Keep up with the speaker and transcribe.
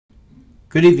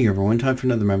Good evening, everyone. Time for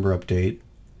another member update.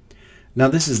 Now,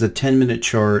 this is the 10-minute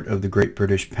chart of the Great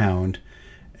British Pound,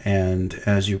 and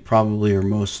as you probably or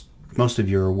most of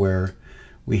you are aware,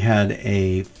 we had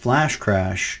a flash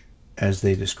crash, as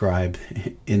they describe,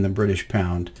 in the British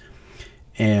Pound,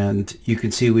 and you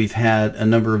can see we've had a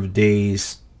number of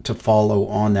days to follow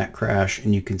on that crash,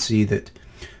 and you can see that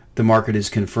the market is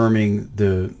confirming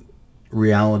the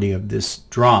reality of this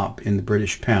drop in the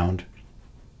British Pound.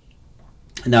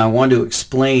 Now, I want to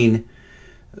explain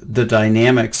the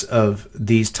dynamics of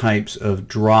these types of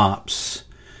drops,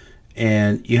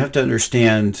 and you have to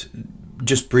understand,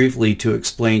 just briefly to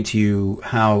explain to you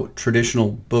how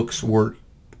traditional books work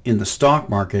in the stock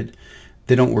market.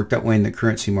 They don't work that way in the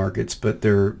currency markets, but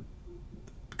they're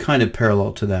kind of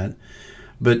parallel to that.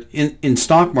 But in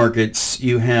stock markets,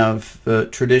 you have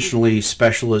traditionally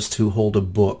specialists who hold a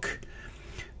book.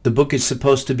 The book is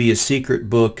supposed to be a secret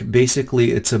book.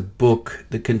 Basically, it's a book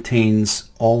that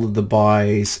contains all of the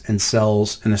buys and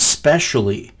sells, and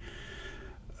especially,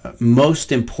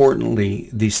 most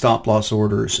importantly, the stop-loss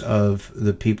orders of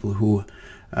the people who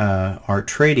are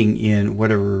trading in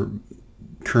whatever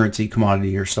currency,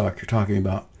 commodity, or stock you're talking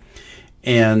about.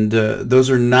 And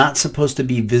those are not supposed to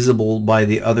be visible by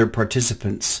the other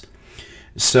participants.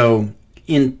 So,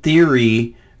 in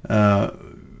theory,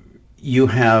 you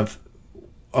have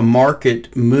a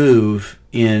market move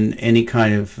in any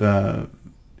kind of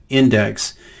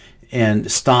index, and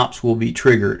stops will be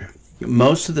triggered.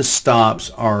 Most of the stops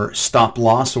are stop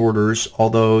loss orders,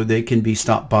 although they can be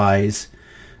stop buys,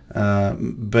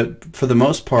 but for the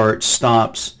most part,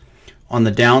 stops on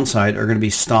the downside are going to be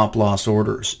stop loss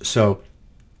orders. So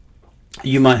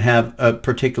you might have a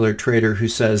particular trader who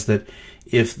says that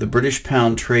if the British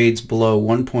pound trades below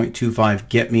 1.25,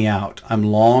 get me out. I'm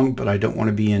long, but I don't want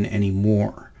to be in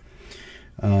anymore.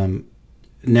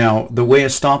 Now, the way a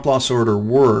stop-loss order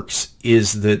works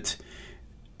is that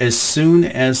as soon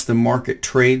as the market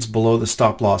trades below the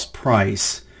stop-loss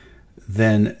price,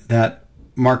 then that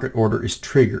market order is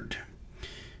triggered.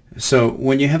 So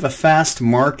when you have a fast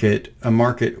market, a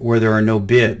market where there are no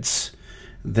bids,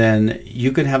 then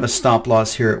you could have a stop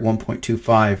loss here at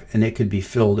 1.25 and it could be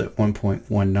filled at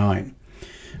 1.19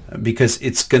 because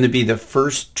it's going to be the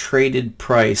first traded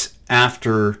price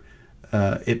after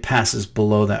it passes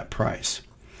below that price.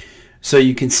 So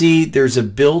you can see there's a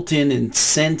built-in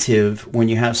incentive when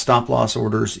you have stop loss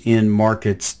orders in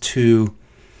markets to,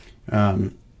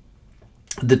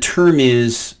 the term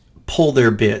is pull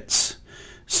their bids.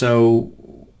 So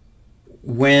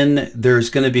when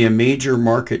there's going to be a major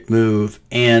market move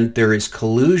and there is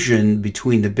collusion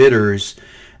between the bidders,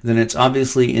 then it's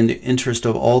obviously in the interest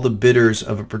of all the bidders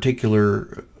of a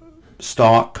particular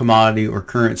stock, commodity, or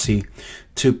currency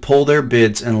to pull their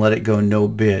bids and let it go no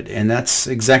bid. And that's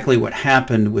exactly what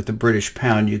happened with the British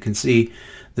pound. You can see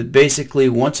that basically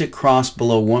once it crossed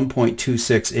below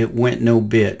 1.26, it went no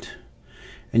bid.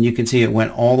 And you can see it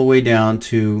went all the way down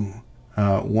to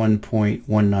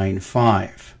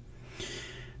 1.195.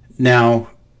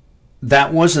 Now,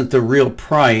 that wasn't the real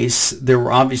price. There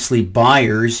were obviously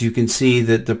buyers. You can see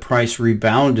that the price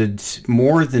rebounded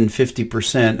more than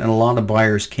 50%, and a lot of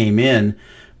buyers came in,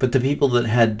 but the people that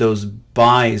had those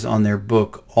buys on their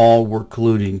book all were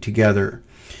colluding together.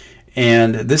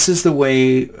 And this is the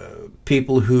way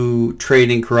people who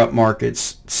trade in corrupt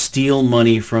markets steal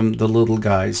money from the little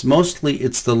guys. Mostly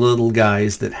it's the little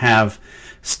guys that have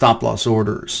stop-loss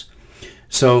orders.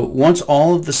 So once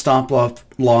all of the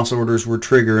stop-loss orders were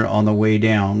triggered on the way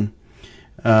down,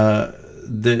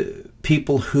 the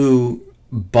people who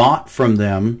bought from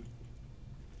them,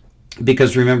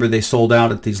 because remember they sold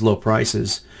out at these low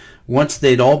prices, once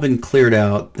they'd all been cleared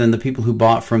out, then the people who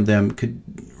bought from them could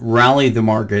rally the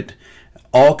market,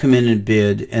 all come in and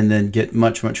bid, and then get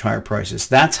much, much higher prices.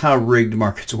 That's how rigged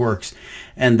markets works,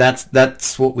 and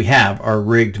that's what we have, are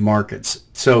rigged markets.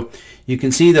 So you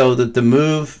can see, though, that the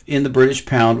move in the British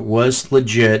pound was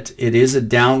legit. It is a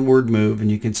downward move,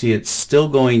 and you can see it's still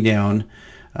going down.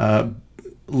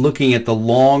 Looking at the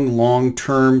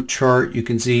long-term chart, you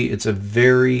can see it's a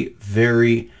very,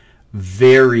 very,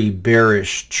 very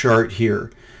bearish chart here.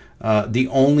 The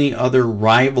only other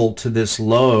rival to this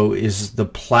low is the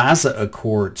Plaza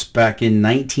Accords back in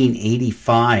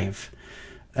 1985,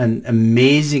 an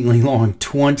amazingly long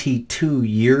 22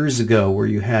 years ago, where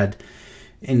you had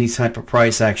any type of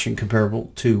price action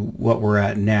comparable to what we're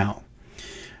at now.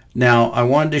 Now, I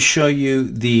wanted to show you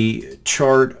the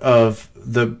chart of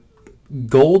the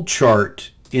gold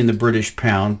chart in the British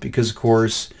pound because, of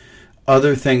course,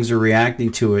 other things are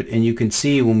reacting to it. And you can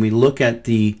see when we look at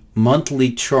the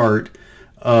monthly chart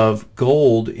of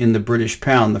gold in the British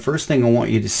pound, the first thing I want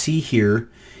you to see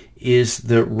here is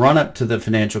the run-up to the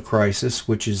financial crisis,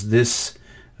 which is this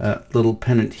little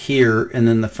pennant here, and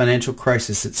then the financial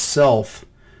crisis itself,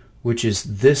 which is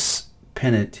this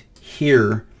pennant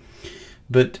here.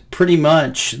 But pretty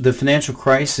much the financial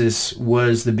crisis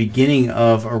was the beginning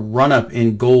of a run-up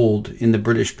in gold in the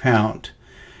British pound.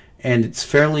 And it's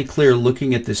fairly clear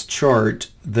looking at this chart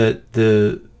that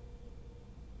the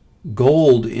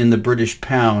gold in the British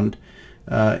pound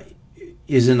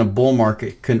is in a bull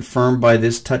market, confirmed by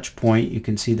this touch point. You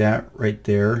can see that right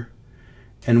there.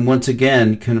 And once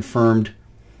again confirmed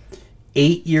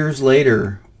 8 years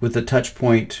later with a touch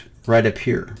point right up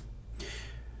here.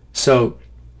 So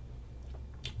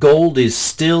gold is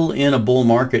still in a bull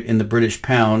market in the British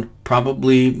pound,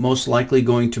 probably most likely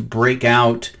going to break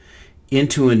out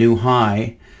into a new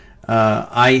high.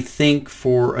 I think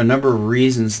for a number of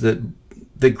reasons that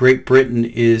Great Britain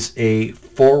is a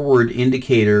forward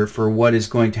indicator for what is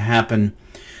going to happen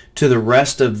to the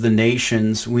rest of the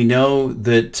nations. We know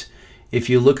that if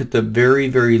you look at the very,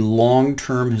 very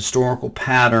long-term historical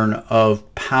pattern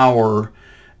of power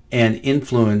and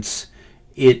influence,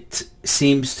 it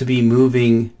seems to be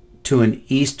moving to an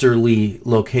easterly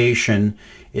location.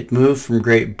 It moved from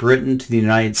Great Britain to the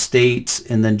United States,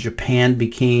 and then Japan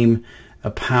became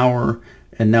a power,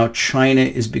 and now China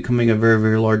is becoming a very,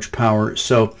 very large power.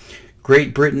 So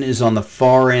Great Britain is on the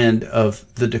far end of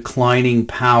the declining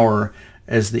power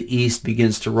as the East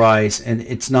begins to rise, and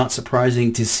it's not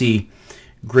surprising to see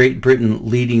Great Britain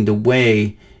leading the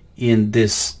way in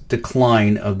this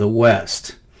decline of the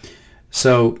West.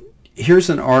 So here's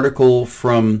an article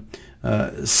from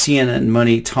CNN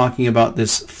Money talking about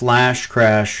this flash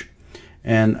crash,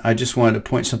 and I just wanted to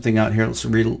point something out here. Let's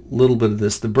read a little bit of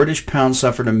this. The British pound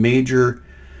suffered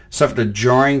a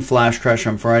jarring flash crash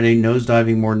on Friday,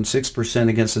 nosediving more than 6%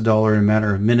 against the dollar in a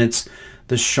matter of minutes.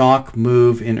 The shock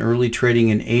move in early trading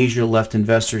in Asia left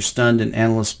investors stunned and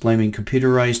analysts blaming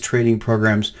computerized trading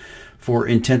programs for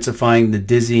intensifying the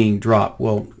dizzying drop.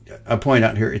 Well, I point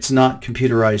out here, it's not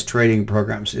computerized trading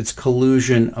programs. It's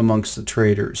collusion amongst the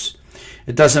traders.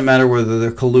 It doesn't matter whether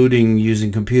they're colluding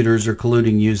using computers or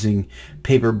colluding using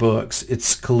paper books.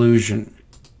 It's collusion.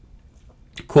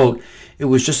 Quote, "It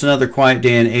was just another quiet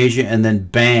day in Asia, and then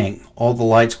bang, all the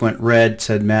lights went red,"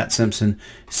 said Matt Simpson,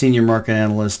 senior market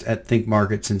analyst at Think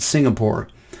Markets in Singapore.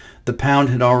 The pound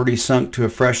had already sunk to a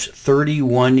fresh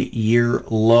 31-year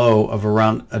low of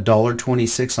around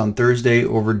 $1.26 on Thursday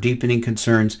over deepening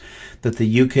concerns that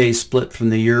the UK split from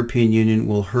the European Union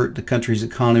will hurt the country's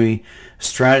economy.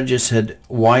 Strategists had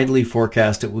widely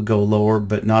forecast it would go lower,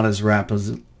 but not as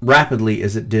rapidly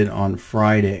as it did on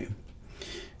Friday.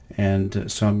 And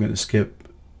so I'm going to skip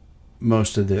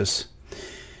most of this.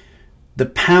 The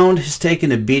pound has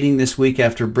taken a beating this week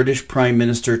after British Prime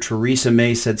Minister Theresa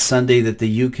May said Sunday that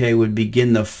the UK would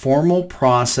begin the formal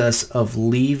process of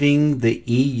leaving the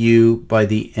EU by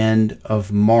the end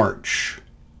of March.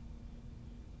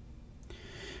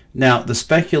 Now, the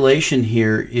speculation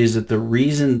here is that the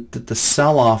reason that the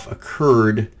sell-off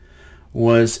occurred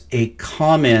was a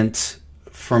comment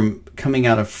from coming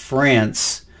out of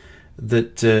France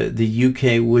that the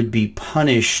UK would be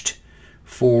punished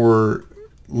for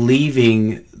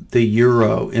leaving the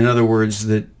euro. In other words,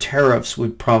 the tariffs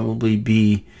would probably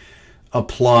be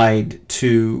applied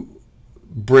to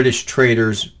British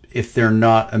traders if they're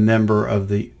not a member of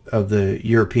the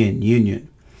European Union.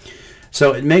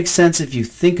 So it makes sense if you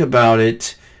think about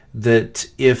it that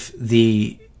if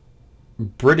the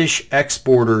British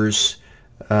exporters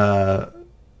are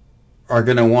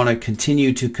going to want to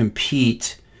continue to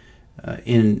compete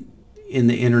in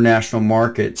the international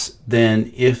markets,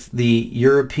 then if the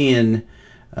European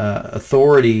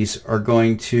authorities are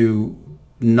going to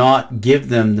not give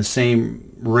them the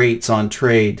same rates on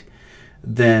trade,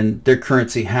 then their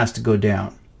currency has to go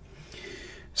down.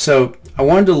 So I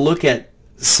wanted to look at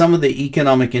some of the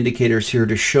economic indicators here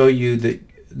to show you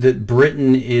that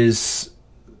Britain is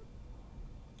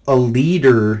a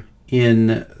leader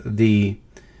in the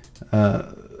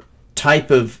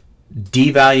type of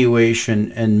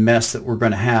devaluation and mess that we're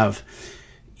going to have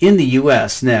in the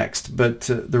U.S. next, but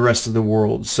the rest of the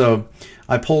world. So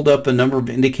I pulled up a number of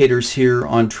indicators here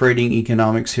on trading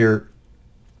economics here.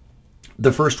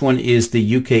 The first one is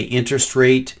the UK interest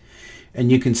rate, and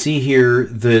you can see here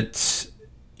that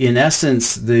in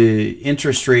essence the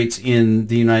interest rates in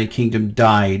the United Kingdom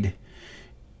died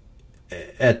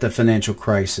at the financial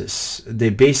crisis. They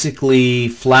basically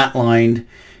flatlined,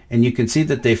 and you can see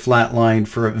that they flatlined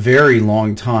for a very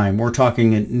long time. We're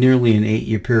talking nearly an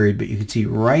 8-year period, but you can see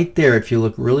right there, if you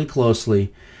look really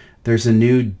closely, there's a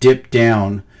new dip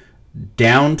down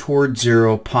towards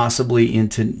zero, possibly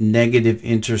into negative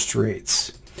interest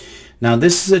rates. Now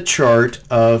this is a chart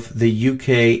of the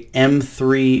UK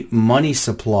M3 money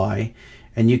supply,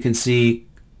 and you can see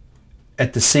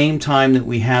at the same time that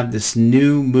we have this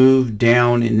new move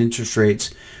down in interest rates,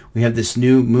 we have this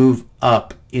new move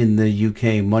up in the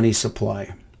UK money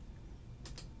supply.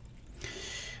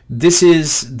 This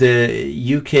is the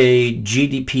UK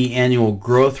GDP annual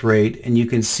growth rate, and you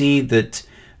can see that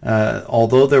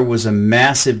although there was a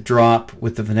massive drop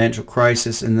with the financial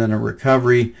crisis and then a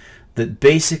recovery, that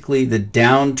basically the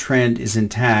downtrend is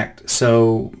intact.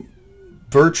 So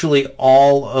virtually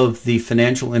all of the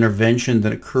financial intervention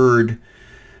that occurred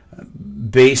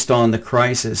based on the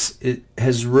crisis, it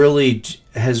has really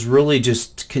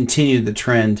just continued the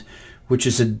trend, which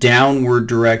is a downward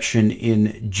direction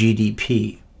in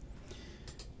GDP.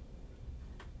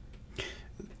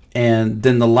 And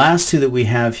then the last two that we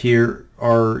have here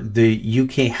are the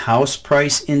UK house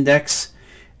price index,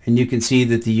 and you can see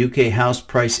that the UK house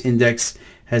price index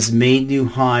has made new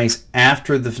highs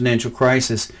after the financial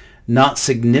crisis. Not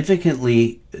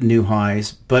significantly new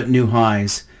highs, but new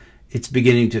highs. It's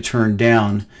beginning to turn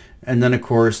down. And then of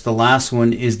course the last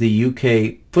one is the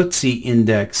UK FTSE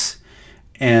index,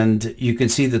 and you can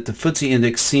see that the FTSE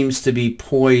index seems to be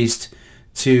poised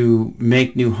to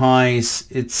make new highs.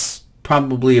 It's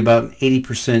probably about an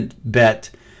 80% bet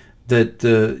that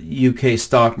the UK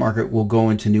stock market will go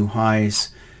into new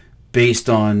highs based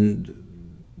on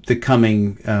the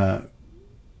coming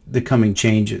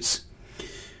changes.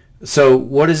 So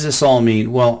what does this all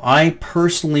mean? Well, I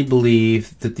personally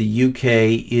believe that the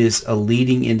UK is a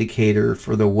leading indicator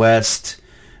for the West.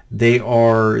 They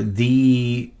are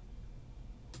the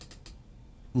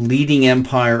leading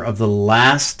empire of the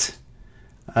last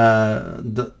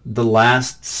the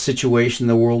last situation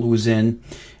the world was in,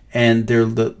 and they're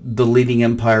the leading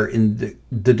empire in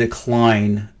the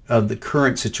decline of the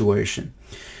current situation.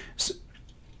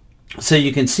 So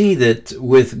you can see that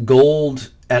with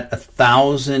gold at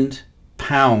 1,000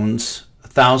 pounds,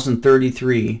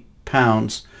 1,033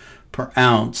 pounds per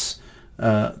ounce,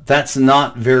 that's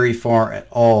not very far at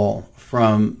all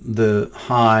from the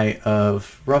high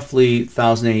of roughly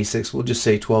 1,086. We'll just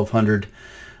say 1,200.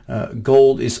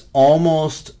 Gold is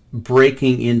almost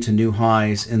breaking into new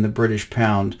highs in the British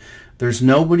pound. There's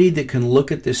nobody that can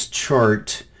look at this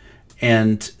chart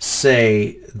and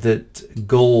say that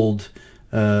gold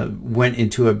went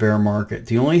into a bear market.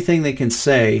 The only thing they can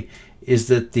say is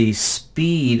that the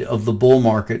speed of the bull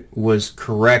market was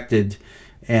corrected,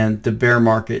 and the bear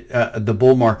market, the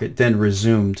bull market then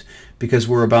resumed, because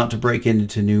we're about to break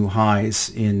into new highs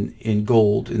in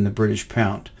gold in the British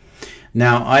pound.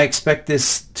 Now, I expect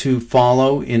this to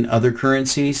follow in other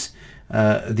currencies.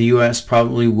 The US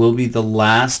probably will be the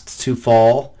last to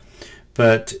fall,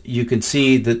 but you can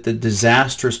see that the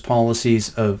disastrous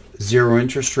policies of zero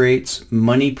interest rates,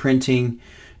 money printing,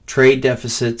 trade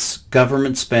deficits,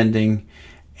 government spending,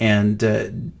 and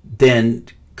then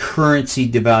currency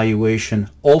devaluation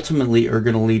ultimately are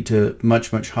going to lead to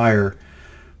much, much higher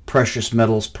precious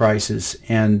metals prices.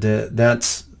 And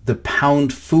that's the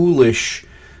pound foolish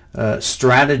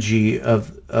strategy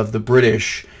of the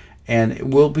British, and it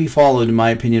will be followed, in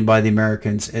my opinion, by the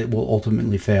Americans. It will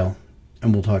ultimately fail.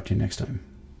 And we'll talk to you next time.